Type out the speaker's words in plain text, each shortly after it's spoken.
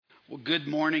Well, good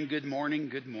morning, good morning,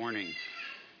 good morning.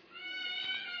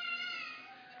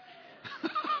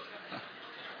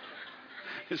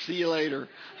 See you later.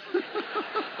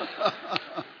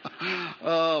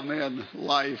 Oh, man,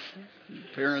 life,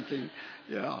 parenting.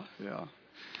 Yeah.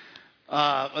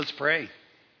 Let's pray.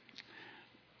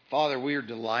 Father, we are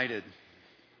delighted.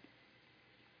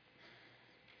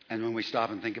 And when we stop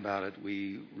and think about it,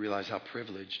 we realize how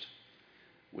privileged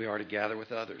we are to gather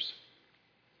with others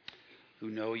who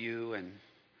know you and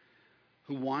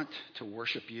who want to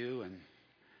worship you. And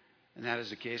that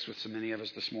is the case with so many of us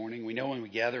this morning. We know when we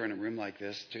gather in a room like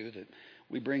this, too, that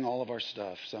we bring all of our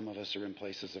stuff. Some of us are in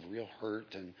places of real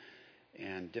hurt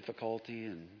and difficulty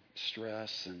and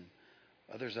stress. And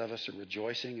others of us are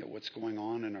rejoicing at what's going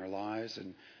on in our lives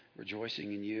and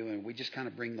rejoicing in you. And we just kind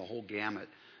of bring the whole gamut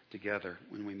together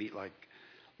when we meet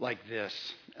like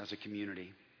this as a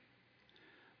community.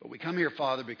 But we come here,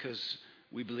 Father, because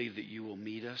we believe that you will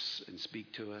meet us and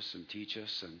speak to us and teach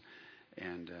us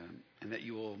and that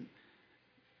you will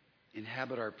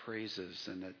inhabit our praises,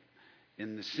 and that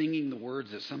in the singing the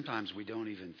words that sometimes we don't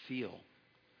even feel,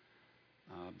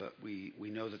 but we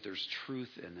know that there's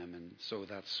truth in them, and so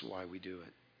that's why we do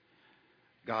it.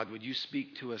 God, would you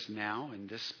speak to us now in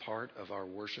this part of our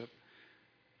worship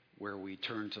where we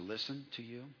turn to listen to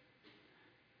you?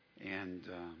 And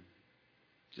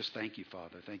just thank you,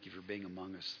 Father. Thank you for being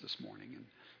among us this morning and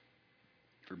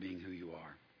for being who you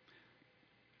are.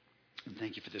 And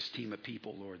thank you for this team of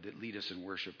people, Lord, that lead us in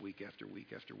worship week after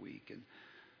week after week. And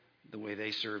the way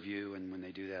they serve you, and when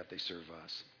they do that, they serve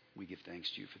us. We give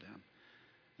thanks to you for them.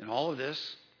 And all of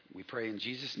this, we pray in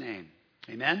Jesus' name.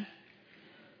 Amen?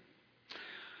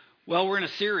 Well, we're in a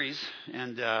series,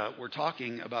 and we're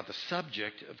talking about the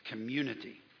subject of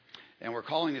community. And we're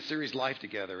calling the series Life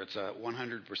Together. It's a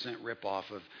 100% ripoff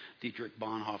of Dietrich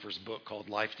Bonhoeffer's book called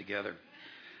Life Together.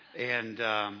 And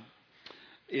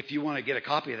if you want to get a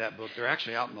copy of that book, they're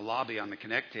actually out in the lobby on the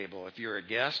Connect table. If you're a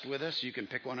guest with us, you can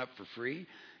pick one up for free.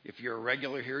 If you're a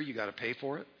regular here, you got to pay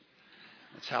for it.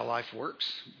 That's how life works.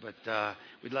 But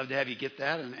we'd love to have you get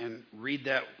that and read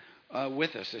that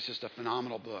with us. It's just a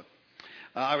phenomenal book.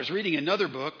 I was reading another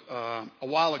book a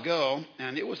while ago,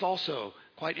 and it was also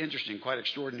quite interesting, quite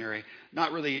extraordinary.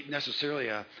 Not really necessarily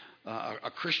a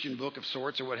Christian book of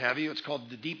sorts or what have you. It's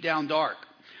called The Deep Down Dark.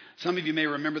 Some of you may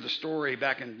remember the story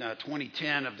back in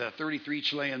 2010 of the 33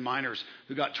 Chilean miners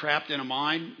who got trapped in a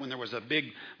mine when there was a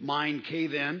big mine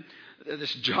cave-in.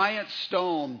 This giant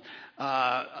stone,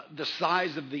 the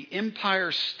size of the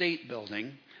Empire State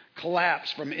Building,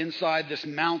 collapsed from inside this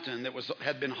mountain that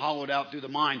had been hollowed out through the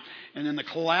mine. And in the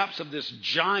collapse of this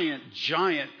giant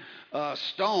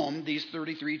stone, these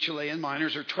 33 Chilean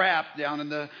miners are trapped down in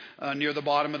the near the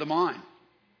bottom of the mine.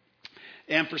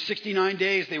 And for 69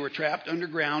 days, they were trapped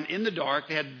underground in the dark.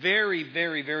 They had very,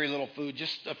 very, very little food,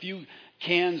 just a few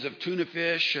cans of tuna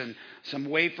fish and some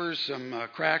wafers, some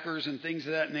crackers and things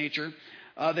of that nature.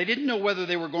 They didn't know whether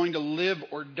they were going to live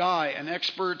or die. And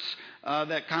experts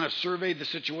that kind of surveyed the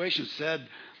situation said,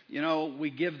 we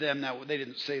give them that. They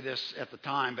didn't say this at the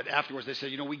time, but afterwards they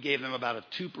said, we gave them about a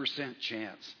 2%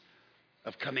 chance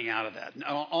of coming out of that.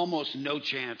 Almost no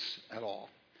chance at all.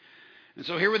 And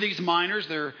so here were these miners.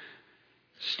 They're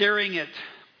staring at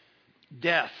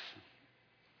death,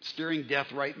 staring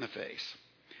death right in the face.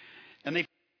 And they found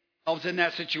themselves in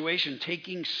that situation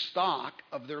taking stock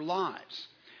of their lives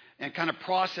and kind of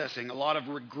processing a lot of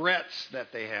regrets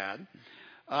that they had.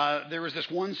 There was this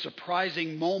one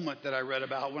surprising moment that I read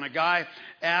about when a guy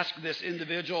asked this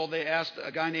individual, they asked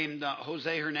a guy named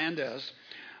Jose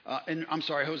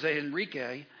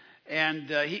Enrique, and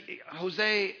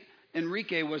Jose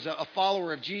Enrique was a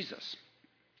follower of Jesus.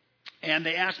 And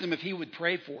they asked him if he would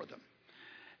pray for them.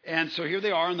 And so here they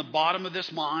are in the bottom of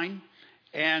this mine.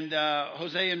 And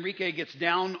Jose Enrique gets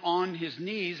down on his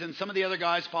knees. And some of the other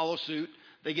guys follow suit.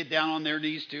 They get down on their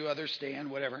knees too. Others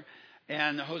stand, whatever.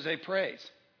 And Jose prays.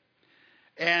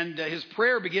 And his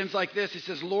prayer begins like this. He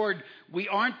says, Lord, we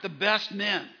aren't the best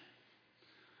men.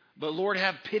 But Lord,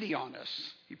 have pity on us,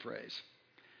 he prays.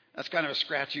 That's kind of a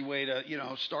scratchy way to,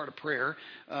 start a prayer.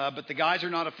 But the guys are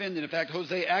not offended. In fact,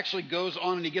 Jose actually goes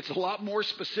on and he gets a lot more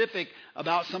specific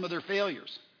about some of their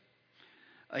failures.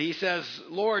 He says,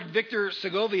 Lord, Victor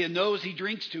Segovia knows he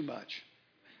drinks too much.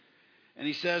 And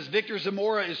he says, Victor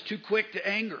Zamora is too quick to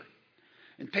anger.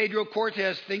 And Pedro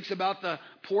Cortez thinks about the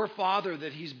poor father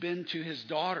that he's been to his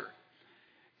daughter.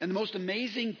 And the most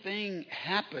amazing thing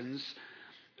happens.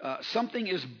 Something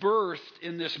is birthed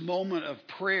in this moment of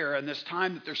prayer and this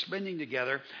time that they're spending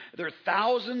together. There are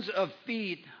thousands of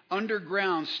feet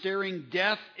underground staring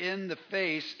death in the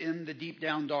face in the deep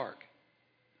down dark.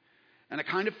 And a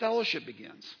kind of fellowship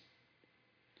begins.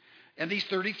 And these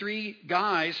 33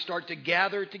 guys start to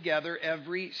gather together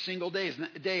every single day,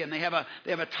 and they have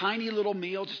a tiny little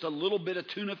meal, just a little bit of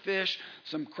tuna fish,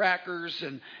 some crackers,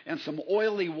 and some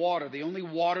oily water. The only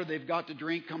water they've got to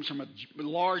drink comes from a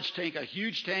large tank, a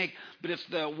huge tank, but it's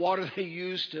the water they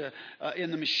use in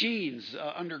the machines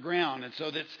underground. And so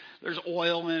there's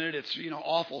oil in it. It's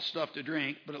awful stuff to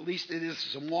drink, but at least it is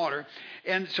some water.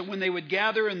 And so when they would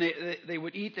gather and they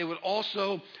would eat, they would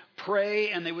also pray,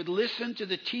 and they would listen to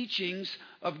the teachings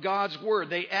of God's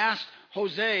word. They asked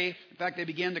Jose, in fact, they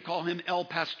began to call him El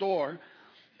Pastor,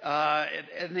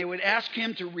 and they would ask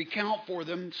him to recount for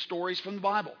them stories from the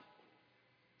Bible.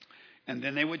 And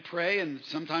then they would pray, and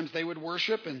sometimes they would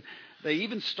worship, and they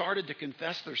even started to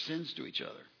confess their sins to each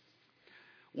other.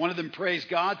 One of them prays,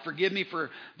 "God, forgive me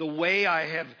for the way I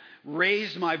have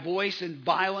raised my voice in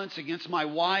violence against my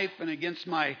wife and against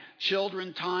my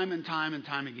children time and time and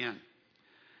time again."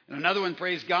 And another one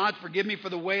prays, "God, forgive me for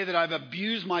the way that I've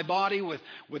abused my body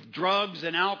with drugs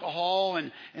and alcohol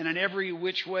and in every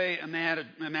which way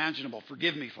imaginable.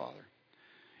 Forgive me, Father."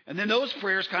 And then those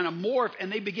prayers kind of morph,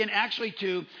 and they begin actually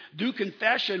to do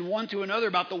confession one to another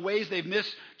about the ways they've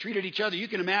mistreated each other. You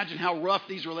can imagine how rough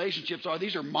these relationships are.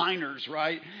 These are minors,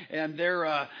 right? And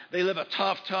they live a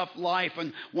tough life.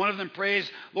 And one of them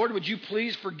prays, "Lord, would you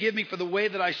please forgive me for the way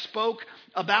that I spoke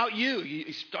about you?"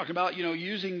 He's talking about,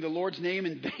 using the Lord's name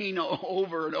in vain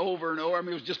over and over and over. I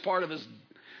mean, it was just part of his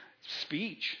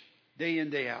speech, day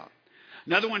in, day out.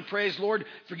 Another one prays, "Lord,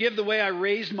 forgive the way I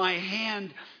raised my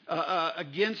hand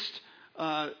against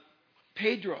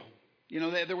Pedro."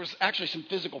 There was actually some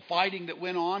physical fighting that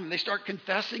went on, and they start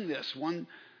confessing this one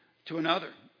to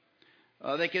another.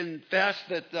 They confess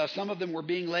that some of them were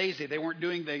being lazy.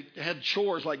 They had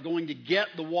chores like going to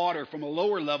get the water from a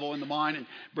lower level in the mine and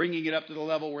bringing it up to the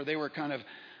level where they were kind of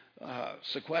had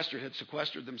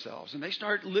sequestered themselves. And they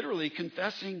start literally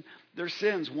confessing their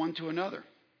sins one to another.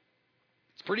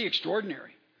 It's pretty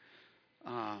extraordinary.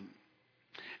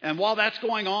 And while that's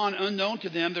going on, unknown to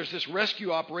them, there's this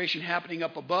rescue operation happening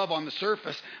up above on the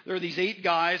surface. There are these 8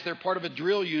 guys. They're part of a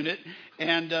drill unit,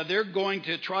 and they're going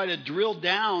to try to drill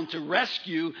down to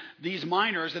rescue these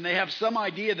miners. And they have some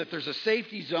idea that there's a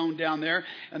safety zone down there,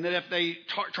 and that if they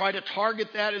try to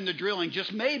target that in the drilling,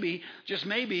 just maybe,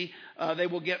 they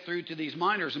will get through to these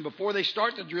miners. And before they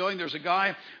start the drilling, there's a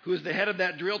guy who is the head of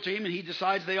that drill team, and he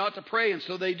decides they ought to pray, and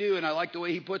so they do. And I like the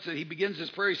way he puts it. He begins his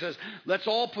prayer. He says, "Let's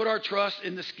all put our trust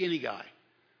in the skinny guy."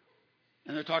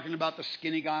 And they're talking about the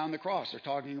skinny guy on the cross. They're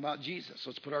talking about Jesus.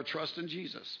 Let's put our trust in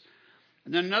Jesus.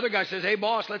 And then another guy says, "Hey,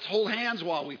 boss, let's hold hands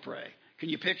while we pray." Can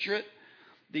you picture it?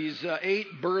 These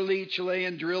 8 burly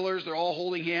Chilean drillers, they're all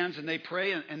holding hands, and they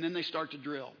pray, and then they start to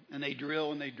drill. And they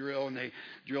drill, and they drill, and they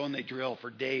drill, and they drill for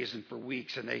days and for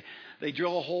weeks. And they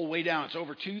drill a hole way down. It's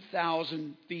over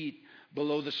 2,000 feet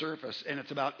below the surface, and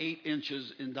it's about 8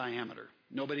 inches in diameter.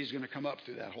 Nobody's going to come up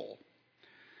through that hole.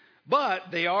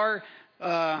 But they are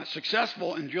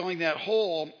successful in drilling that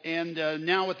hole, and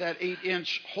now with that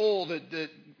 8-inch hole that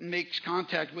makes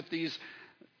contact with these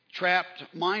trapped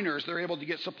miners, they're able to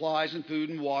get supplies and food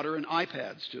and water and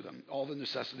iPads to them, all the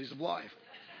necessities of life.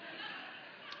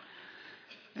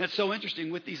 And it's so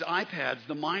interesting. With these iPads,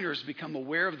 the miners become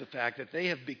aware of the fact that they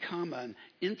have become an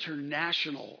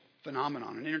international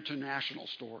phenomenon, an international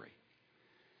story.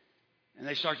 And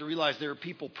they start to realize there are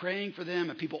people praying for them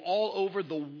and people all over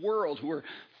the world who are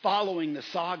following the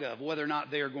saga of whether or not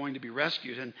they are going to be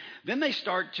rescued. And then they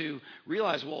start to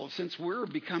realize, well, since we're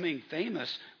becoming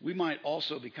famous, we might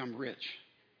also become rich.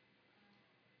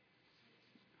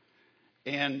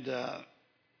 And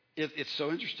it's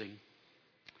so interesting.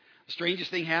 The strangest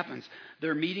thing happens.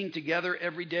 They're meeting together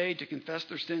every day to confess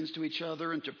their sins to each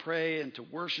other and to pray and to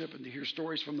worship and to hear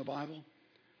stories from the Bible.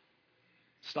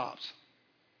 Stops.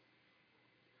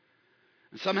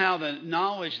 And somehow the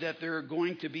knowledge that they're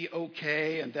going to be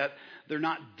okay and that they're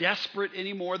not desperate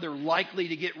anymore, they're likely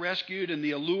to get rescued, and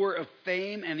the allure of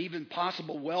fame and even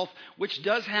possible wealth, which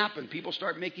does happen. People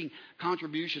start making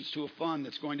contributions to a fund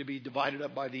that's going to be divided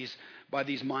up by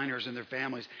these miners and their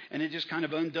families. And it just kind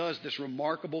of undoes this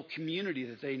remarkable community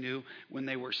that they knew when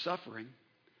they were suffering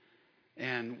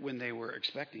and when they were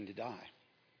expecting to die.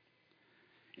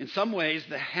 In some ways,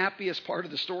 the happiest part of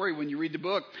the story when you read the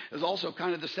book is also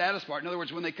kind of the saddest part. In other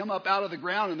words, when they come up out of the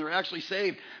ground and they're actually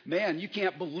saved, man, you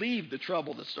can't believe the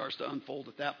trouble that starts to unfold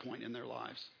at that point in their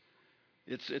lives.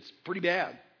 It's pretty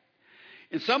bad.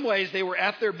 In some ways, they were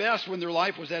at their best when their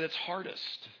life was at its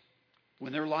hardest,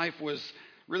 when their life was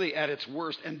really at its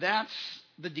worst. And that's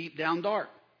the deep down dark.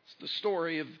 It's the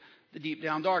story of the deep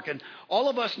down dark. And all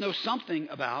of us know something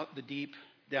about the deep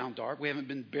down dark. We haven't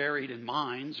been buried in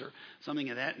mines or something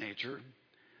of that nature.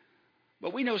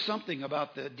 But we know something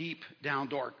about the deep down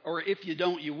dark. Or if you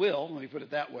don't, you will. Let me put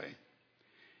it that way.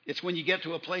 It's when you get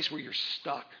to a place where you're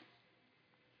stuck.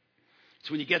 It's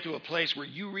when you get to a place where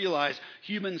you realize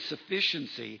human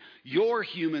sufficiency, your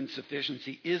human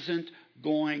sufficiency, isn't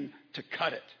going to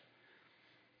cut it.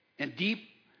 And deep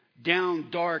down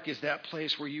dark is that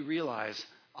place where you realize,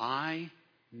 I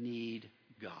need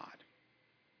God.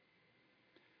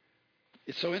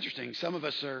 It's so interesting. Some of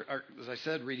us are, as I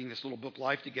said, reading this little book,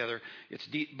 Life Together. It's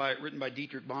written by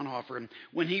Dietrich Bonhoeffer. And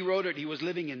when he wrote it, he was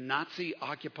living in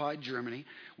Nazi-occupied Germany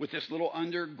with this little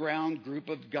underground group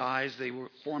of guys. They were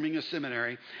forming a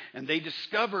seminary. And they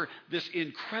discover this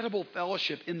incredible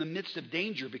fellowship in the midst of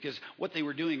danger because what they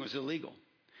were doing was illegal.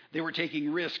 They were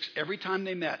taking risks every time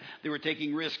they met. They were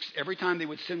taking risks every time they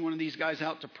would send one of these guys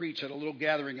out to preach at a little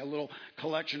gathering, a little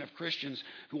collection of Christians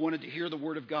who wanted to hear the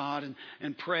word of God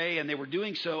and pray. And they were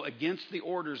doing so against the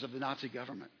orders of the Nazi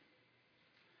government.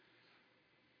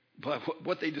 But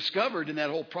what they discovered in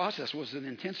that whole process was an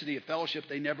intensity of fellowship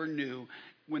they never knew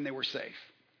when they were safe.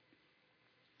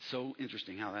 So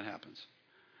interesting how that happens.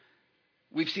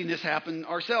 We've seen this happen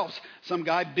ourselves. Some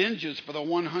guy binges for the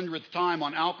 100th time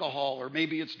on alcohol, or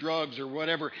maybe it's drugs or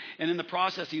whatever. And in the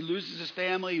process, he loses his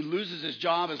family, he loses his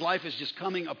job. His life is just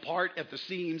coming apart at the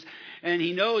seams. And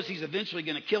he knows he's eventually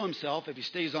going to kill himself if he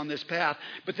stays on this path.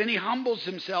 But then he humbles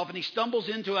himself and he stumbles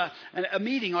into a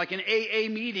meeting, like an AA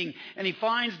meeting. And he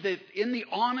finds that in the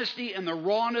honesty and the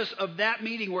rawness of that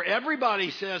meeting where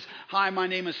everybody says, hi, my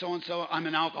name is so-and-so, I'm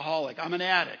an alcoholic, I'm an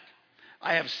addict.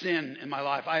 I have sin in my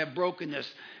life. I have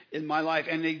brokenness in my life.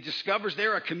 And he discovers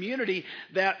there a community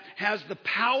that has the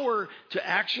power to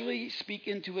actually speak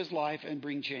into his life and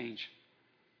bring change.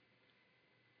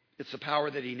 It's the power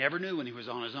that he never knew when he was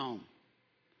on his own.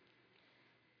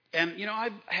 And,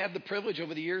 I've had the privilege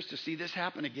over the years to see this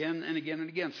happen again and again and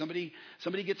again. Somebody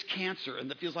gets cancer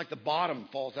and it feels like the bottom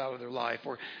falls out of their life.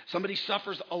 Or somebody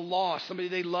suffers a loss, somebody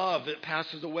they love that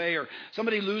passes away. Or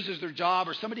somebody loses their job.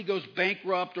 Or somebody goes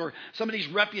bankrupt. Or somebody's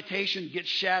reputation gets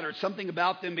shattered. Something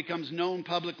about them becomes known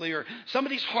publicly. Or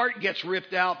somebody's heart gets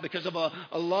ripped out because of a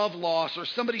love loss. Or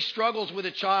somebody struggles with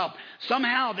a child.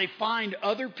 Somehow they find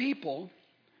other people.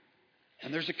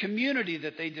 And there's a community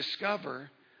that they discover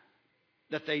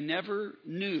that they never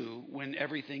knew when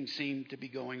everything seemed to be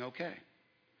going okay.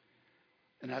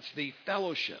 And that's the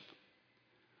fellowship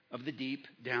of the deep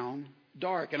down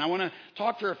dark. And I want to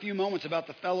talk for a few moments about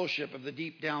the fellowship of the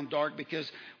deep down dark because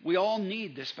we all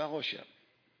need this fellowship.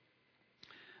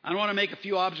 I want to make a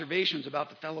few observations about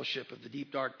the fellowship of the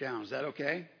deep dark down. Is that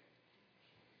okay?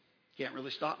 Can't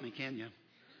really stop me, can you?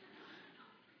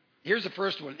 Here's the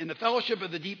first one. In the fellowship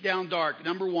of the deep down dark,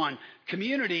 number one,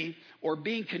 community or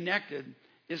being connected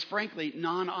is frankly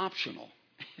non-optional.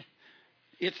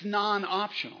 It's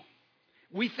non-optional.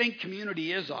 We think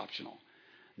community is optional.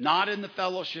 Not in the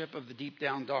fellowship of the deep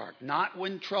down dark. Not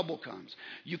when trouble comes.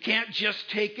 You can't just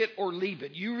take it or leave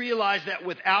it. You realize that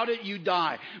without it, you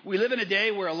die. We live in a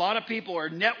day where a lot of people are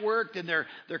networked and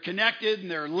they're connected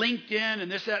and they're linked in and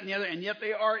this, that, and the other, and yet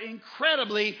they are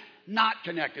incredibly not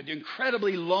connected,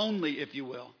 incredibly lonely, if you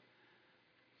will.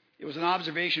 It was an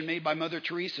observation made by Mother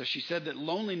Teresa. She said that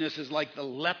loneliness is like the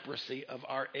leprosy of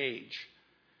our age.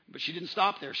 But she didn't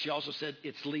stop there. She also said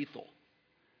it's lethal.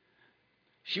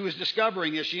 She was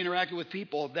discovering as she interacted with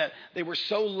people that they were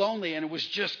so lonely and it was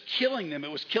just killing them. It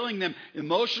was killing them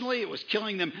emotionally. It was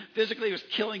killing them physically. It was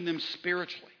killing them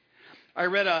spiritually. I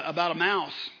read about a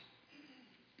mouse.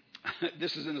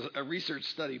 This is in a research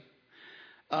study.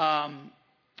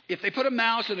 If they put a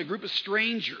mouse in a group of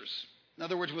strangers, in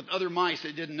other words, with other mice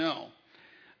they didn't know,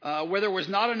 where there was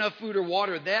not enough food or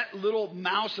water, that little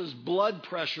mouse's blood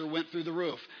pressure went through the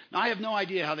roof. Now, I have no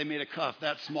idea how they made a cuff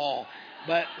that small,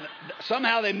 but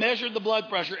somehow they measured the blood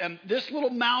pressure, and this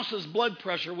little mouse's blood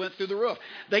pressure went through the roof.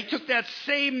 They took that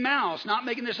same mouse, not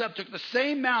making this up, took the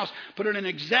same mouse, put it in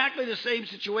exactly the same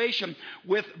situation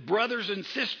with brothers and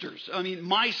sisters. I mean,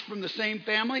 mice from the same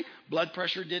family, blood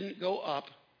pressure didn't go up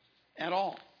at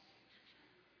all.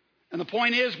 And the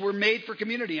point is, we're made for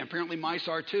community. And apparently mice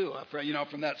are too,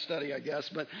 from that study, I guess.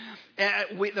 But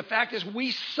the fact is,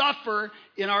 we suffer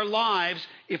in our lives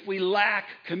if we lack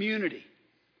community.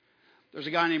 There's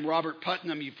a guy named Robert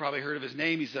Putnam. You've probably heard of his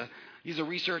name. He's a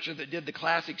researcher that did the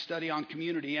classic study on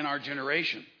community in our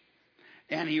generation.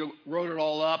 And he wrote it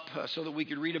all up so that we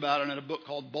could read about it in a book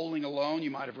called Bowling Alone.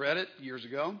 You might have read it years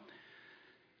ago.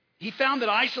 He found that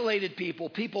isolated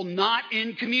people not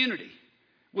in community,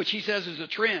 which he says is a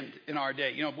trend in our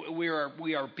day. You know, we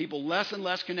are people less and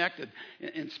less connected,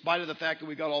 in spite of the fact that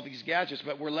we got all these gadgets,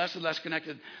 but we're less and less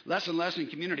connected, less and less in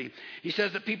community. He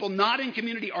says that people not in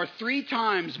community are 3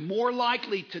 times more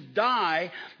likely to die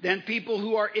than people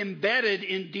who are embedded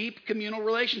in deep communal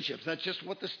relationships. That's just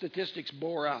what the statistics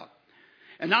bore out.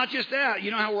 And not just that,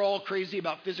 you know how we're all crazy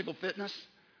about physical fitness?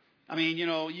 I mean, you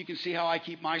know, you can see how I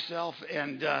keep myself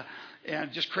and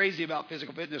just crazy about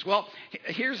physical fitness. Well,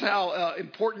 here's how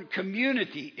important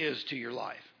community is to your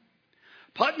life.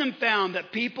 Putnam found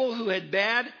that people who had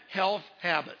bad health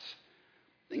habits,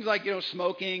 things like, you know,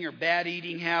 smoking or bad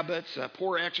eating habits,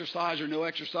 poor exercise or no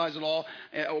exercise at all,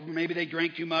 or maybe they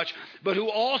drank too much, but who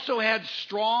also had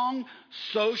strong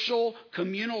social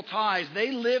communal ties,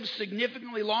 they lived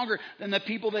significantly longer than the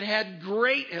people that had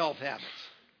great health habits.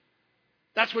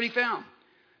 That's what he found.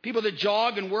 People that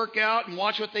jog and work out and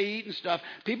watch what they eat and stuff.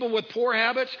 People with poor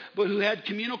habits, but who had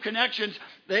communal connections,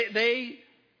 they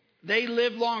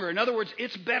live longer. In other words,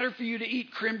 it's better for you to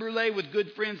eat creme brulee with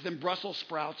good friends than Brussels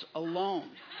sprouts alone.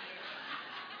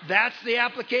 That's the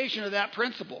application of that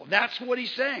principle. That's what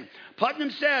he's saying. Putnam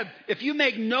said, if you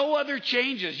make no other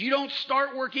changes, you don't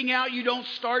start working out, you don't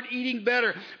start eating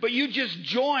better, but you just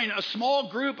join a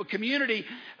small group, a community,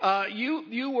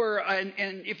 you were, and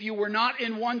if you were not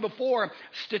in one before,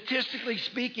 statistically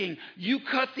speaking, you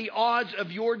cut the odds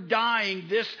of your dying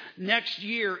this next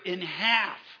year in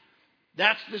half.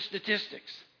 That's the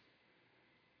statistics.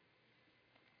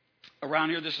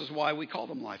 Around here, this is why we call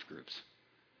them life groups.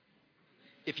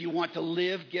 If you want to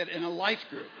live, get in a life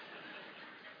group.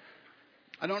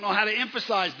 I don't know how to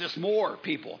emphasize this more,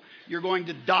 people. You're going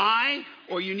to die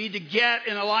or you need to get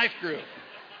in a life group.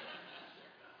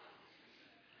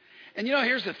 And you know,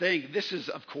 here's the thing. This is,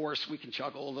 of course, we can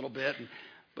chuckle a little bit,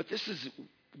 but this is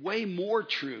way more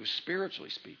true spiritually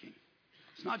speaking.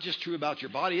 It's not just true about your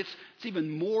body. It's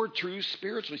even more true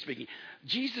spiritually speaking.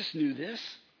 Jesus knew this.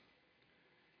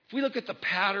 If we look at the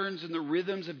patterns and the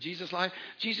rhythms of Jesus' life,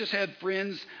 Jesus had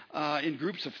friends in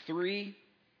groups of 3.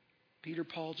 Peter,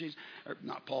 Paul, James, or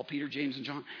not Paul, Peter, James, and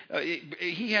John.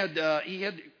 He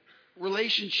had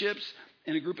relationships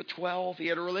in a group of 12. He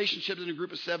had relationships in a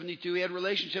group of 72. He had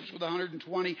relationships with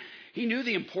 120. He knew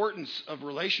the importance of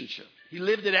relationship. He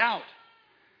lived it out.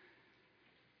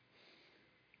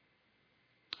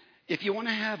 If you want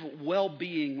to have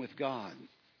well-being with God,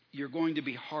 you're going to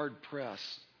be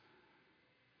hard-pressed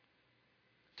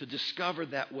to discover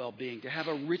that well-being, to have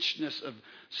a richness of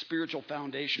spiritual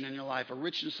foundation in your life, a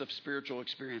richness of spiritual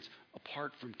experience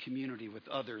apart from community with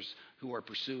others who are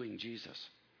pursuing Jesus.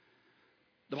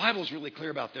 The Bible is really clear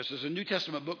about this. There's a New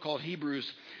Testament book called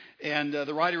Hebrews, and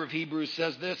the writer of Hebrews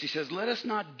says this. He says, let us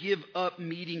not give up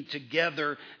meeting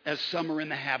together as some are in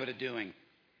the habit of doing.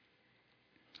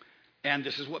 And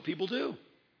this is what people do.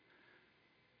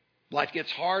 Life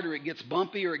gets hard, or it gets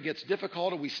bumpy, or it gets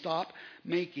difficult, and we stop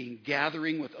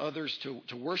gathering with others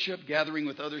to worship, gathering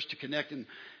with others to connect in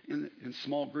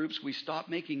small groups. We stop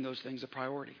making those things a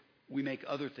priority. We make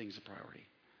other things a priority.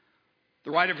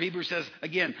 The writer of Hebrews says,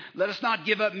 again, let us not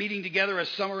give up meeting together as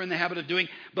some are in the habit of doing,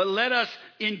 but let us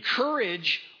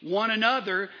encourage one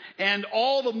another, and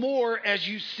all the more as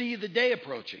you see the day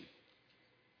approaching.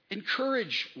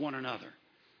 Encourage one another.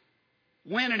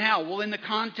 When and how? Well, in the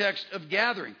context of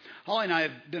gathering. Holly and I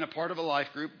have been a part of a life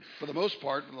group for the most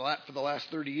part for the last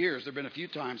 30 years. There have been a few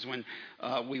times when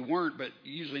we weren't, but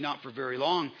usually not for very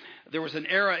long. There was an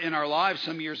era in our lives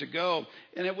some years ago,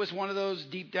 and it was one of those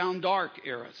deep down dark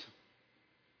eras.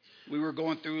 We were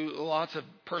going through lots of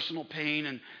personal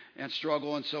pain and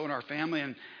struggle and so in our family.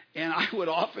 And I would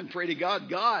often pray to God,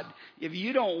 God, if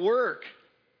you don't work,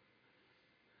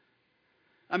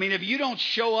 if you don't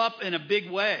show up in a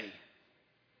big way,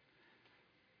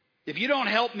 if you don't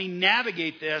help me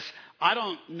navigate this, I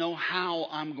don't know how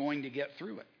I'm going to get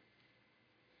through it.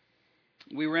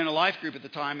 We were in a life group at the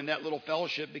time, and that little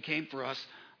fellowship became for us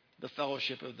the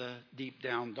fellowship of the deep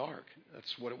down dark.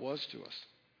 That's what it was to us.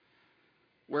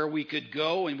 Where we could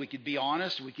go and we could be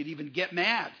honest, we could even get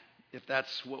mad if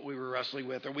that's what we were wrestling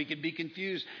with, or we could be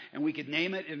confused and we could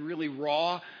name it in really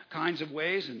raw kinds of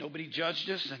ways, and nobody judged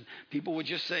us, and people would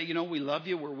just say, we love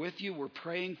you, we're with you, we're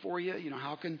praying for you,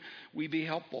 how can we be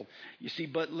helpful? You see,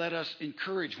 but let us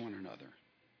encourage one another,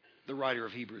 the writer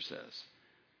of Hebrews says.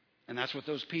 And that's what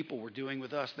those people were doing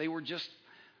with us. They were just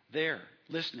there,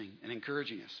 listening and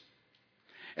encouraging us.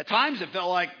 At times it felt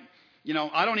like,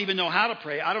 I don't even know how to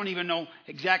pray. I don't even know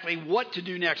exactly what to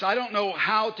do next. I don't know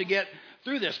how to get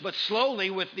through this. But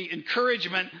slowly, with the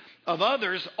encouragement of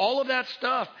others, all of that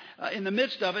stuff, in the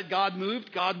midst of it, God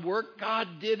moved, God worked, God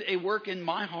did a work in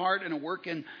my heart and a work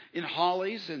in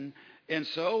Holly's and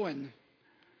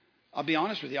I'll be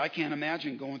honest with you, I can't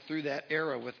imagine going through that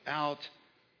era without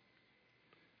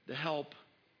the help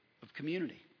of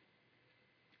community.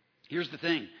 Here's the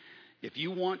thing. If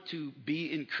you want to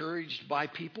be encouraged by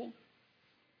people,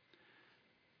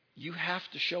 you have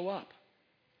to show up.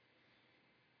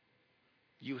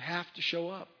 You have to show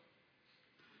up.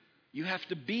 You have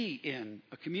to be in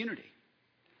a community.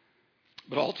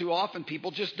 But all too often,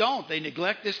 people just don't. They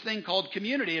neglect this thing called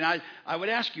community. And I would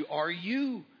ask you, are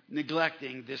you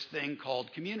neglecting this thing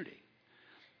called community?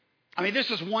 I mean, this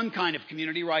is one kind of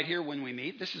community right here when we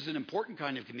meet. This is an important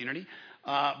kind of community,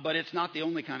 but it's not the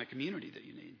only kind of community that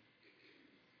you need.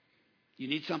 You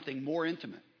need something more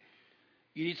intimate.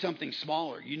 You need something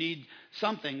smaller. You need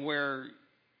something where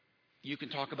you can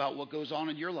talk about what goes on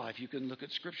in your life. You can look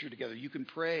at Scripture together. You can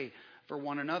pray for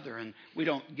one another. And we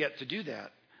don't get to do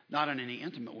that, not in any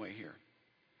intimate way here.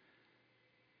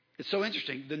 It's so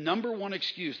interesting. The number one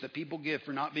excuse that people give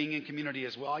for not being in community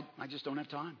is, well, I just don't have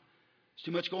time. There's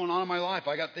too much going on in my life.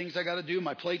 I got things I got to do.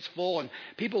 My plate's full. And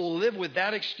people will live with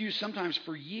that excuse sometimes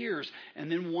for years.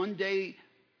 And then one day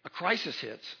a crisis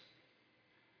hits.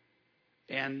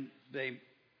 And they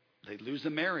lose the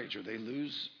marriage, or they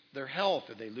lose their health,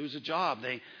 or they lose a job.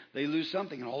 They lose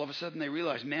something. And all of a sudden they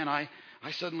realize, man, I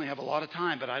suddenly have a lot of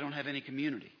time, but I don't have any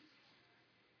community.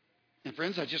 And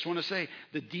friends, I just want to say,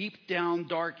 the deep down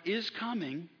dark is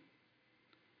coming.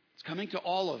 It's coming to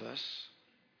all of us.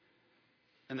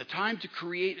 And the time to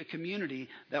create a community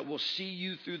that will see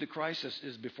you through the crisis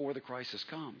is before the crisis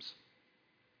comes.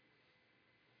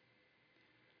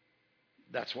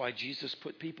 That's why Jesus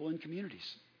put people in communities.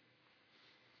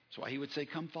 That's why he would say,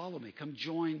 come follow me. Come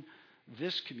join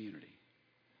this community.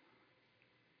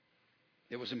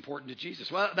 It was important to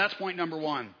Jesus. Well, that's point number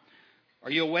one.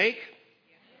 Are you awake?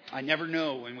 I never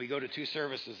know when we go to two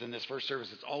services. In this first service,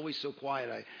 it's always so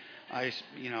quiet.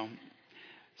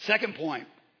 Second point.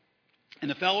 In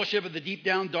the fellowship of the deep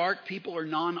down dark, people are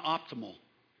non-optimal.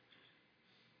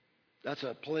 That's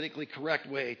a politically correct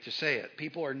way to say it.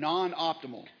 People are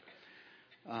non-optimal.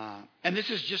 And this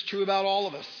is just true about all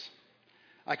of us.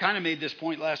 I kind of made this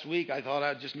point last week. I thought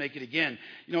I'd just make it again.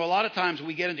 You know, a lot of times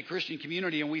we get into Christian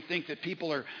community and we think that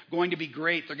people are going to be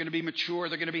great. They're going to be mature.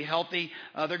 They're going to be healthy.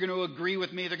 They're going to agree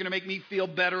with me. They're going to make me feel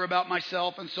better about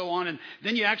myself and so on. And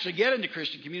then you actually get into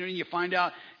Christian community and you find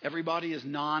out everybody is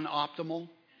non-optimal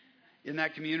in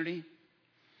that community.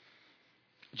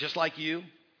 Just like you.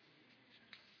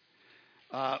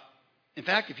 In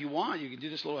fact, if you want, you can do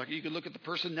this little. You can look at the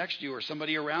person next to you or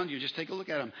somebody around you. Just take a look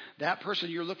at them. That person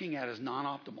you're looking at is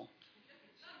non-optimal.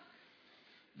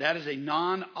 That is a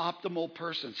non-optimal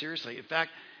person. Seriously. In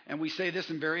fact, and we say this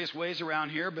in various ways around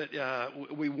here, but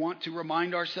we want to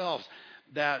remind ourselves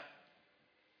that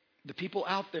the people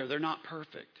out there, they're not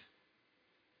perfect.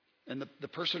 And the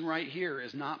person right here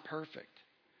is not perfect.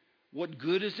 What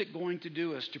good is it going to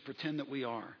do us to pretend that we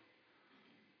are?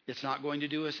 It's not going to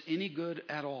do us any good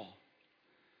at all.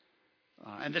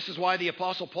 And this is why the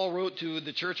Apostle Paul wrote to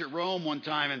the church at Rome one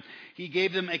time, and he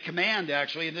gave them a command,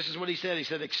 actually, and this is what he said. He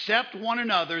said, accept one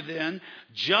another then,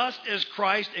 just as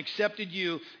Christ accepted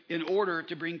you, in order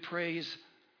to bring praise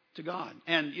to God.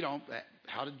 And, you know,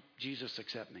 how did Jesus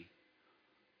accept me?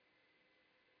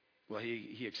 Well,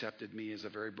 he accepted me as a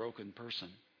very broken person,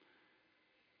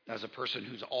 as a person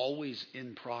who's always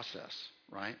in process,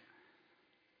 right?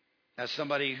 As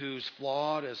somebody who's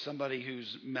flawed, as somebody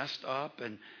who's messed up.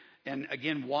 And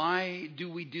again, why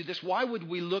do we do this? Why would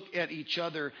we look at each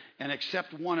other and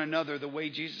accept one another the way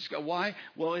Jesus got? Why?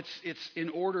 Well, it's in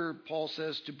order, Paul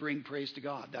says, to bring praise to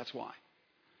God. That's why.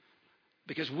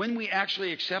 Because when we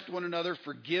actually accept one another,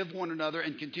 forgive one another,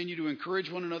 and continue to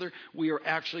encourage one another, we are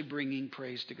actually bringing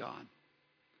praise to God.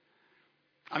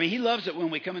 I mean, he loves it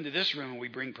when we come into this room and we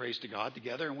bring praise to God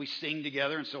together and we sing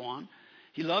together and so on.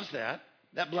 He loves that.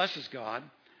 That blesses God.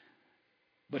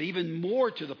 But even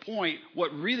more to the point,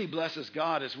 what really blesses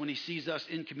God is when he sees us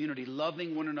in community,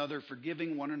 loving one another,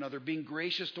 forgiving one another, being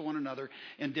gracious to one another,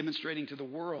 and demonstrating to the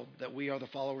world that we are the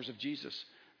followers of Jesus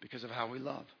because of how we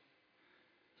love.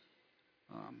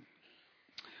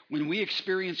 When we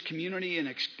experience community and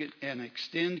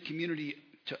extend community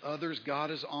to others,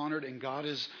 God is honored and God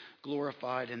is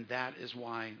glorified, and that is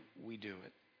why we do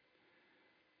it.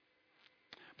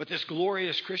 But this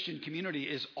glorious Christian community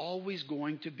is always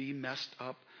going to be messed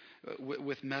up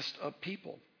with messed up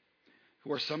people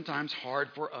who are sometimes hard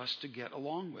for us to get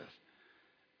along with.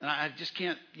 And I just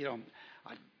can't,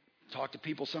 I talk to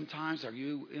people sometimes. Are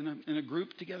you in a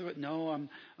group together? No,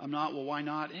 I'm not. Well, why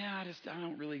not? Yeah, I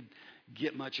don't really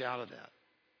get much out of that.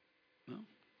 Well,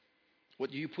 what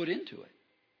do you put into it?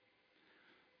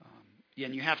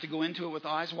 And you have to go into it with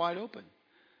eyes wide open.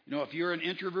 You know, if you're an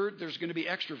introvert, there's going to be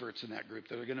extroverts in that group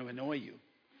that are going to annoy you,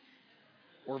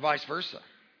 or vice versa.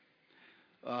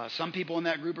 Some people in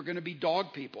that group are going to be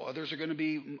dog people. Others are going to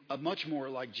be much more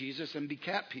like Jesus and be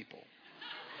cat people.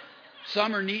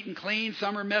 Some are neat and clean.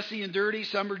 Some are messy and dirty.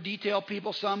 Some are detail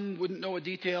people. Some wouldn't know a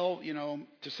detail,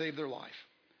 to save their life.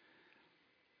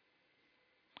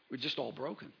 We're just all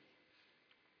broken.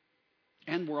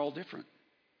 And we're all different.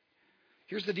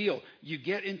 Here's the deal. You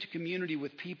get into community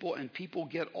with people, and people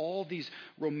get all these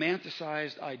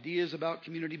romanticized ideas about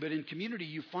community. But in community,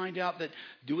 you find out that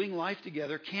doing life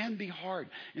together can be hard.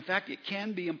 In fact, it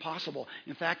can be impossible.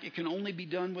 In fact, it can only be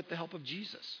done with the help of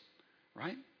Jesus,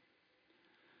 right?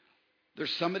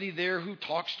 There's somebody there who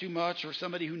talks too much, or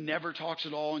somebody who never talks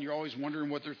at all, and you're always wondering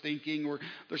what they're thinking. Or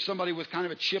there's somebody with kind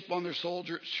of a chip on their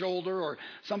shoulder, or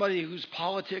somebody whose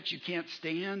politics you can't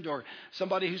stand, or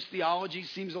somebody whose theology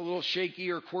seems a little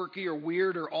shaky or quirky or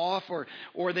weird or off,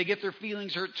 or they get their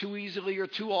feelings hurt too easily or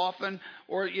too often,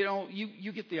 or,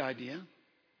 you get the idea.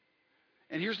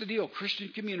 And here's the deal. Christian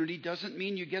community doesn't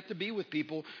mean you get to be with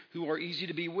people who are easy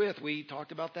to be with. We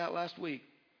talked about that last week.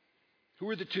 Who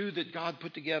are the two that God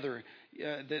put together,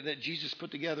 that Jesus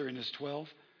put together in his 12,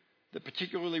 that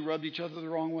particularly rubbed each other the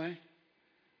wrong way?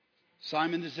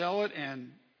 Simon the Zealot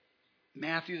and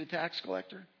Matthew the tax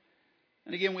collector.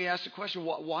 And again, we ask the question,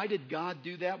 why did God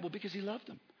do that? Well, because he loved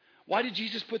them. Why did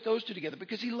Jesus put those two together?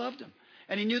 Because he loved them.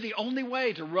 And he knew the only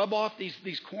way to rub off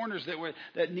these corners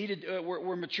that needed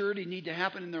where maturity needed to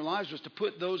happen in their lives was to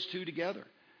put those two together.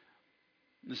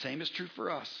 And the same is true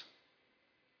for us.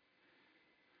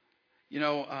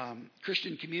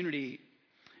 Christian community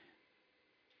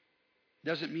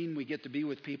doesn't mean we get to be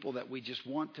with people that we just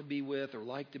want to be with or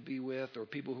like to be with, or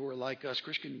people who are like us.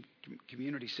 Christian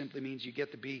community simply means you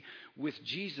get to be with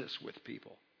Jesus with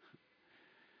people.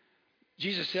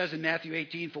 Jesus says in Matthew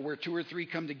 18, "For where 2 or 3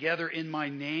 come together in my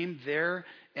name, there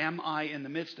am I in the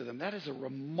midst of them." That is a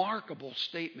remarkable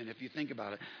statement if you think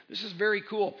about it. This is very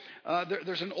cool.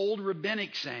 There's an old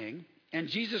rabbinic saying, and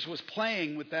Jesus was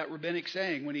playing with that rabbinic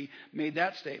saying when he made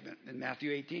that statement in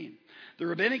Matthew 18. The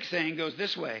rabbinic saying goes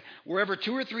this way: wherever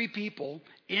 2 or 3 people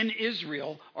in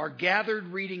Israel are gathered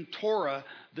reading Torah,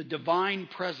 the divine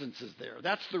presence is there.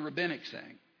 That's the rabbinic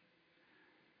saying.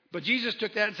 But Jesus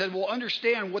took that and said, well,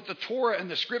 understand what the Torah and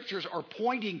the scriptures are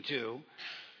pointing to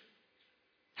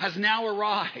has now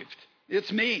arrived.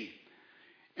 It's me.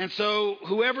 And so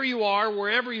whoever you are,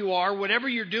 wherever you are, whatever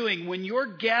you're doing, when you're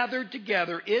gathered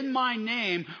together in my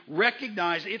name,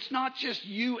 recognize it's not just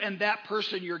you and that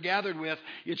person you're gathered with.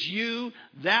 It's you,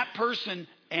 that person,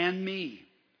 and me.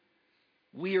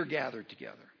 We are gathered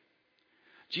together.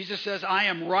 Jesus says, I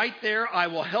am right there. I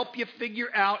will help you figure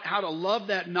out how to love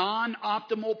that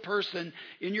non-optimal person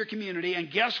in your community.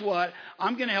 And guess what?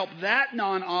 I'm going to help that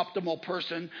non-optimal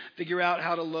person figure out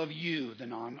how to love you, the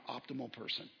non-optimal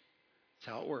person.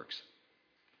 That's how it works.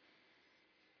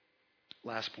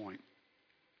 Last point.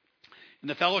 In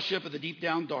the fellowship of the deep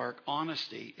down dark,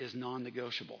 honesty is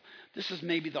non-negotiable. This is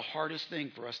maybe the hardest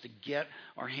thing for us to get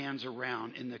our hands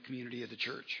around in the community of the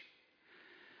church.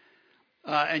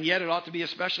 And yet it ought to be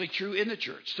especially true in the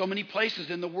church. So many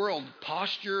places in the world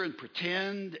posture and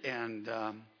pretend and,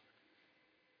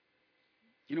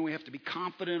 we have to be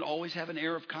confident, always have an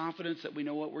air of confidence that we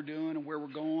know what we're doing and where we're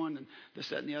going and this,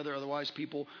 that, and the other. Otherwise,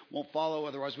 people won't follow.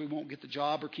 Otherwise, we won't get the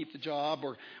job or keep the job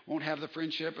or won't have the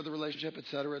friendship or the relationship, et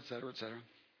cetera, et cetera, et cetera.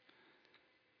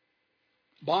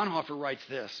 Bonhoeffer writes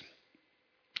this.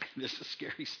 This is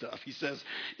scary stuff. He says,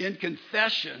 in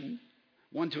confession,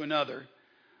 one to another,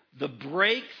 the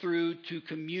breakthrough to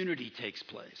community takes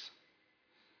place.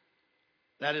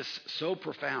 That is so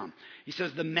profound. He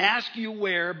says, the mask you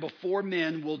wear before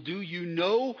men will do you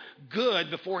no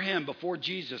good before him, before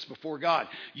Jesus, before God.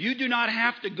 You do not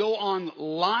have to go on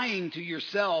lying to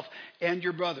yourself and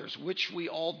your brothers, which we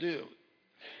all do.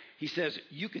 He says,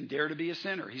 you can dare to be a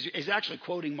sinner. He's actually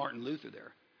quoting Martin Luther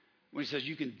there when he says,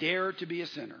 you can dare to be a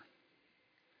sinner.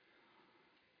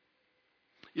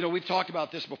 We've talked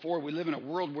about this before. We live in a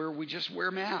world where we just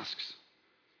wear masks.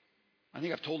 I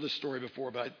think I've told this story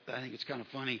before, but I think it's kind of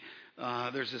funny.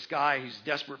 There's this guy who's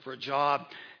desperate for a job,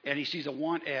 and he sees a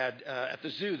want ad at the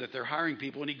zoo that they're hiring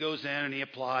people, and he goes in and he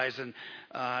applies, and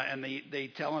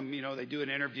they tell him, they do an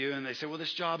interview, and they say, well,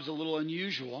 this job's a little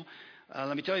unusual.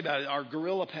 Let me tell you about it. Our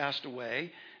gorilla passed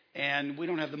away, and we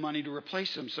don't have the money to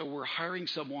replace him, so we're hiring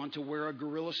someone to wear a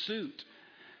gorilla suit.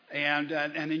 And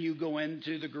then you go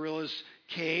into the gorilla's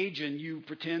cage and you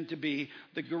pretend to be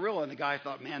the gorilla. And the guy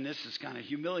thought, man, this is kind of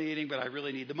humiliating, but I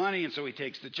really need the money. And so he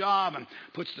takes the job and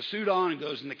puts the suit on and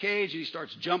goes in the cage, and he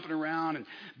starts jumping around and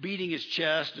beating his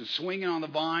chest and swinging on the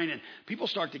vine. And people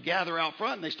start to gather out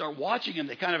front and they start watching him.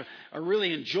 They kind of are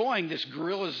really enjoying this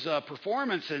gorilla's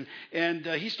performance. And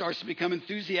he starts to become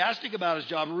enthusiastic about his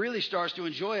job, really starts to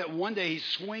enjoy it. One day he's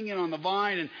swinging on the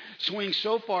vine and swings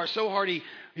so far, so hard,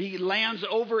 he lands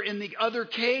over in the other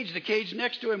cage, the cage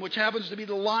next to him, which happens to be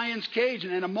the lion's cage.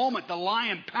 And in a moment, the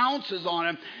lion pounces on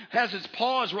him, has its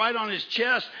paws right on his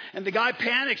chest, and the guy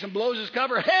panics and blows his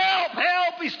cover. Help!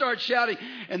 Help! He starts shouting.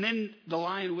 And then the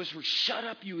lion whispers, shut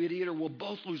up, you idiot, or we'll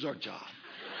both lose our job.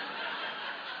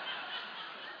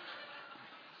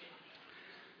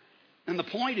 And the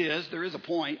point is, there is a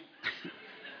point.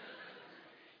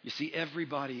 You see,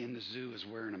 everybody in the zoo is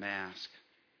wearing a mask.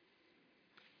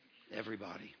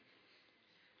 Everybody.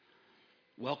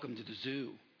 Welcome to the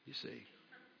zoo, you see.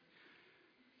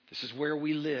 This is where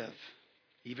we live.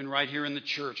 Even right here in the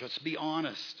church, let's be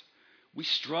honest. We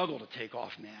struggle to take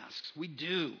off masks. We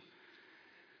do.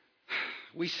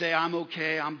 We say, I'm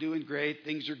okay, I'm doing great,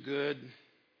 things are good.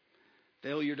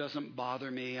 Failure doesn't bother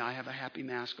me, I have a happy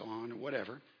mask on, or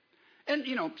whatever. And,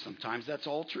 sometimes that's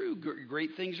all true.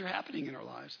 Great things are happening in our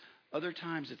lives. Other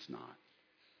times it's not.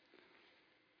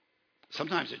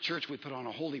 Sometimes at church we put on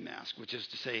a holy mask, which is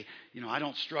to say, I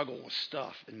don't struggle with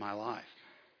stuff in my life.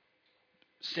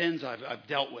 Sins I've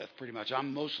dealt with pretty much.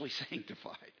 I'm mostly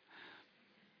sanctified.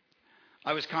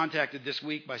 I was contacted this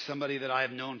week by somebody that I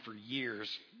have known for years.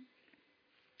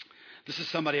 This is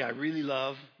somebody I really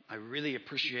love. I really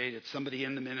appreciate. It's somebody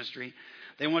in the ministry.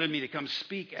 They wanted me to come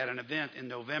speak at an event in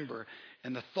November.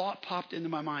 And the thought popped into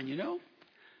my mind,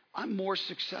 I'm more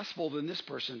successful than this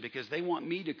person because they want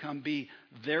me to come be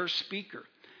their speaker.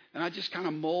 And I just kind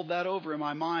of mulled that over in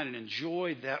my mind and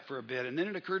enjoyed that for a bit. And then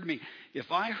it occurred to me,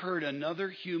 if I heard another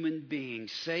human being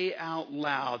say out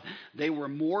loud they were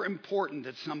more important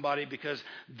than somebody because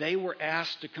they were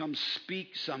asked to come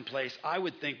speak someplace, I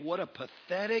would think, what a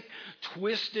pathetic,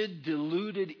 twisted,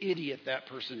 deluded idiot that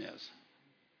person is.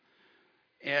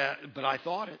 But I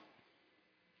thought it.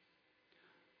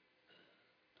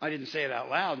 I didn't say it out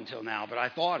loud until now, but I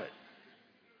thought it.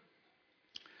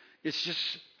 It's just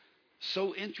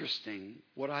so interesting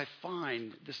what I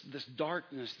find, this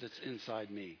darkness that's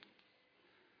inside me.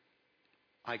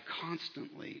 I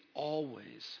constantly,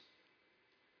 always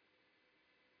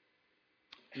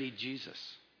need Jesus.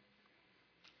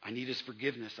 I need His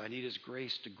forgiveness. I need His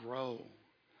grace to grow.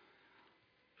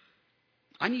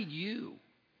 I need you.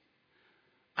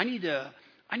 I need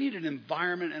an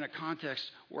environment and a context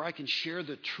where I can share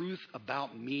the truth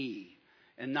about me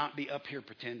and not be up here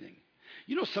pretending.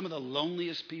 Some of the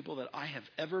loneliest people that I have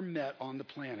ever met on the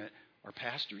planet are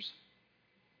pastors.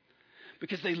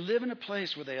 Because they live in a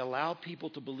place where they allow people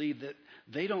to believe that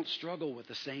they don't struggle with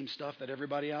the same stuff that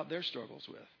everybody out there struggles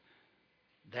with.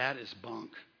 That is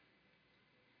bunk.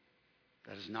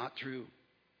 That is not true.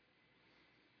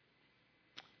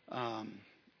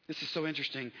 This is so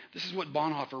interesting. This is what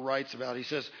Bonhoeffer writes about. He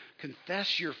says,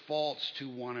 confess your faults to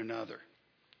one another.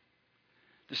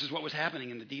 This is what was happening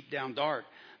in the deep down dark.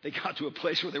 They got to a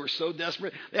place where they were so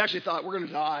desperate, they actually thought, we're going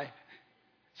to die.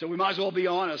 So we might as well be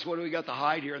honest. What do we got to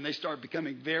hide here? And they start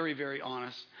becoming very, very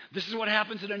honest. This is what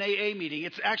happens at an AA meeting.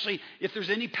 It's actually, if there's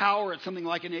any power at something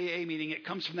like an AA meeting, it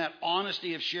comes from that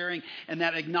honesty of sharing and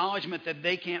that acknowledgement that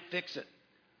they can't fix it.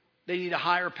 They need a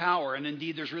higher power, and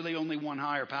indeed there's really only one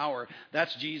higher power.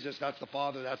 That's Jesus, that's the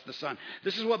Father, that's the Son.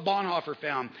 This is what Bonhoeffer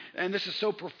found, and this is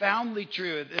so profoundly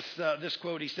true. This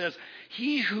quote, he says,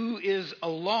 he who is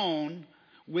alone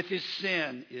with his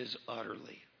sin is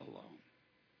utterly alone.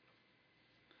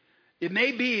 It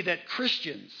may be that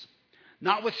Christians,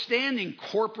 notwithstanding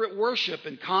corporate worship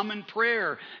and common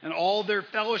prayer and all their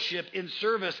fellowship in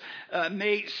service,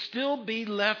 may still be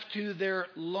left to their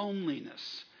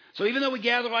loneliness. So even though we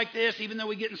gather like this, even though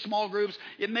we get in small groups,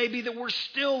 it may be that we're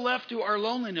still left to our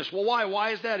loneliness. Well, why? Why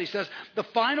is that? He says, the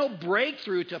final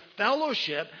breakthrough to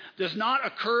fellowship does not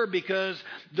occur because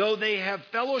though they have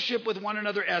fellowship with one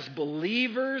another as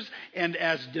believers and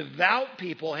as devout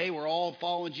people, hey, we're all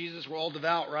following Jesus, we're all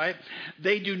devout, right?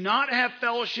 They do not have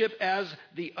fellowship as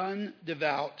the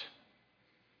undevout,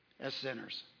 as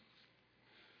sinners.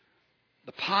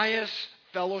 The pious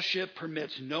fellowship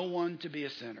permits no one to be a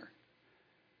sinner.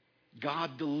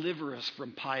 God deliver us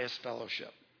from pious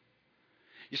fellowship.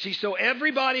 You see, so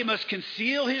everybody must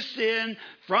conceal his sin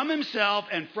from himself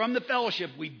and from the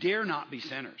fellowship. We dare not be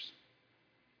sinners,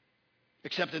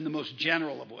 except in the most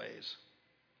general of ways.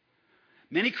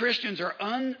 Many Christians are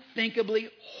unthinkably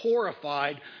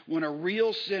horrified when a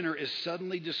real sinner is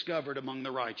suddenly discovered among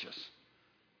the righteous.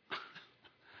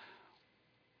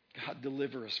 God,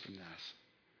 deliver us from this.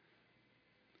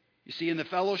 You see, in the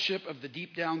fellowship of the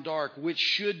deep down dark, which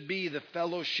should be the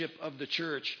fellowship of the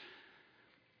church,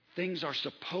 things are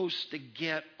supposed to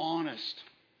get honest.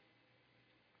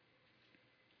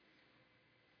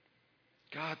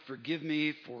 God, forgive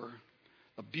me for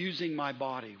abusing my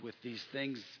body with these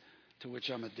things to which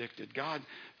I'm addicted. God,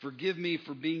 forgive me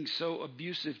for being so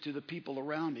abusive to the people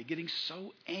around me, getting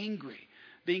so angry,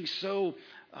 being so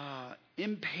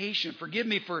impatient. Forgive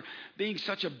me for being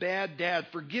such a bad dad.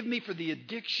 Forgive me for the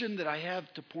addiction that I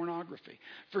have to pornography.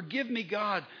 Forgive me,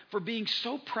 God, for being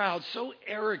so proud, so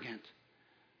arrogant.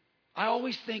 I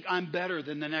always think I'm better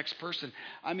than the next person.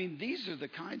 I mean, these are the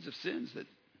kinds of sins that,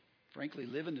 frankly,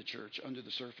 live in the church under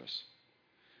the surface.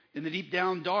 In the deep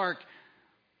down dark,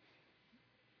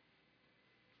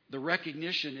 the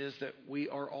recognition is that we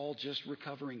are all just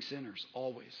recovering sinners,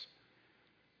 always.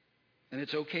 And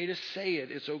it's okay to say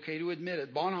it. It's okay to admit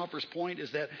it. Bonhoeffer's point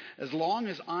is that as long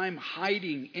as I'm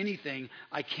hiding anything,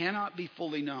 I cannot be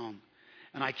fully known.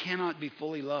 And I cannot be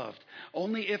fully loved.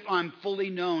 Only if I'm fully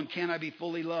known can I be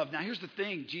fully loved. Now here's the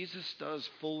thing. Jesus does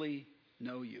fully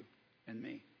know you and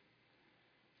me.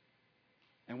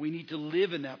 And we need to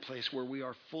live in that place where we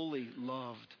are fully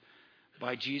loved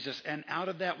by Jesus. And out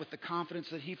of that, with the confidence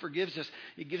that He forgives us,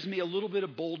 it gives me a little bit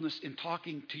of boldness in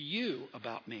talking to you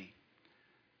about me.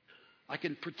 I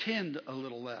can pretend a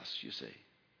little less, you see.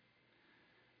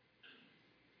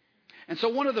 And so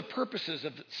one of the purposes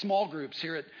of small groups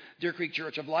here at Deer Creek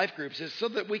Church, of life groups, is so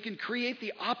that we can create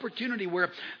the opportunity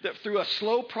where that through a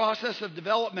slow process of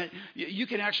development, you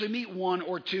can actually meet one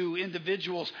or two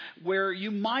individuals where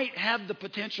you might have the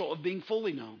potential of being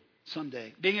fully known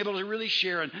someday, being able to really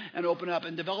share and open up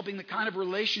and developing the kind of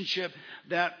relationship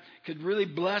that could really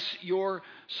bless your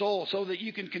soul so that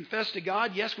you can confess to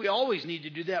God. Yes, we always need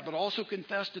to do that, but also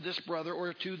confess to this brother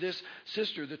or to this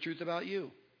sister the truth about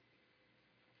you.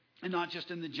 And not just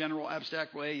in the general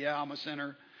abstract way, yeah, I'm a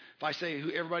sinner. If I say,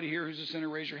 everybody here who's a sinner,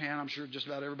 raise your hand. I'm sure just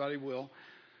about everybody will.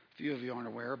 A few of you aren't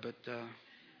aware, but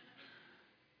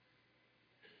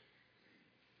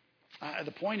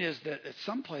the point is that at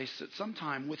some place, at some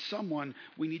time, with someone,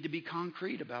 we need to be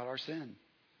concrete about our sin.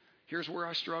 Here's where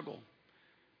I struggle.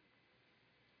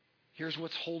 Here's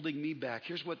what's holding me back.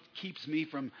 Here's what keeps me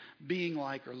from being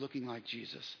like or looking like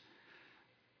Jesus.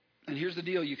 And here's the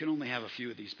deal. You can only have a few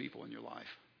of these people in your life.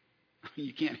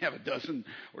 You can't have a dozen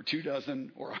or 2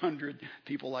 dozen or 100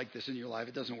 people like this in your life.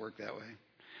 It doesn't work that way.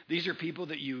 These are people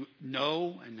that you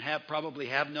know and probably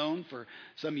have known for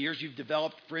some years. You've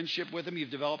developed friendship with them. You've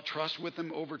developed trust with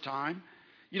them over time.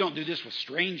 You don't do this with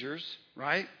strangers,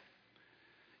 right?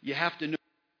 You have to know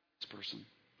this person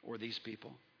or these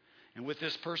people. And with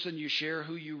this person, you share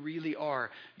who you really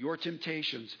are, your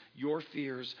temptations, your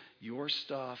fears, your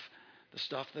stuff, the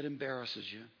stuff that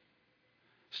embarrasses you.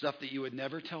 Stuff that you would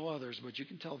never tell others, but you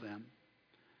can tell them.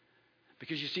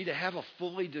 Because you see, to have a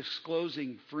fully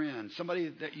disclosing friend, somebody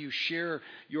that you share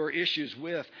your issues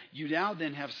with, you now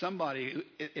then have somebody, who,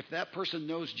 if that person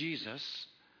knows Jesus,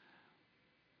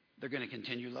 they're going to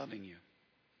continue loving you.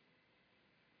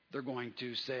 They're going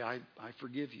to say, I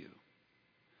forgive you.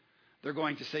 They're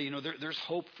going to say, there's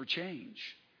hope for change.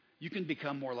 You can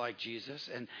become more like Jesus,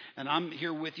 and I'm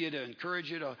here with you to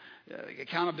encourage you to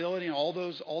accountability and all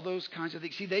those kinds of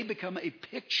things. See, they become a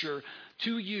picture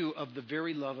to you of the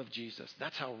very love of Jesus.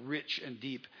 That's how rich and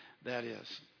deep that is.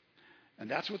 And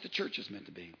that's what the church is meant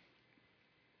to be.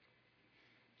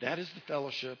 That is the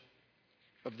fellowship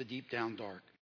of the deep down dark.